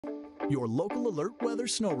Your local Alert Weather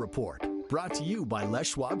Snow Report, brought to you by Les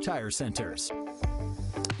Schwab Tire Centers.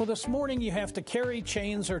 Well, this morning you have to carry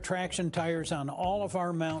chains or traction tires on all of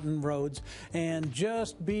our mountain roads, and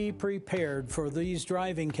just be prepared for these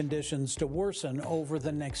driving conditions to worsen over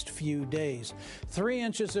the next few days. 3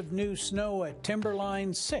 inches of new snow at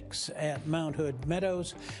Timberline, 6 at Mount Hood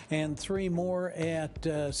Meadows, and 3 more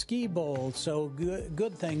at Ski Bowl. So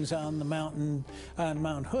good things on the mountain, on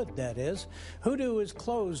Mount Hood, that is. Hoodoo is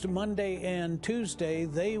closed Monday and Tuesday.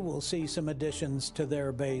 They will see some additions to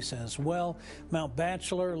their base as well. Mount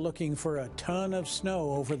Bachelor looking for a ton of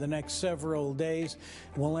snow over the next several days.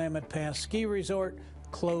 Willamette Pass Ski Resort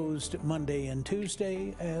closed Monday and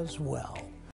Tuesday as well.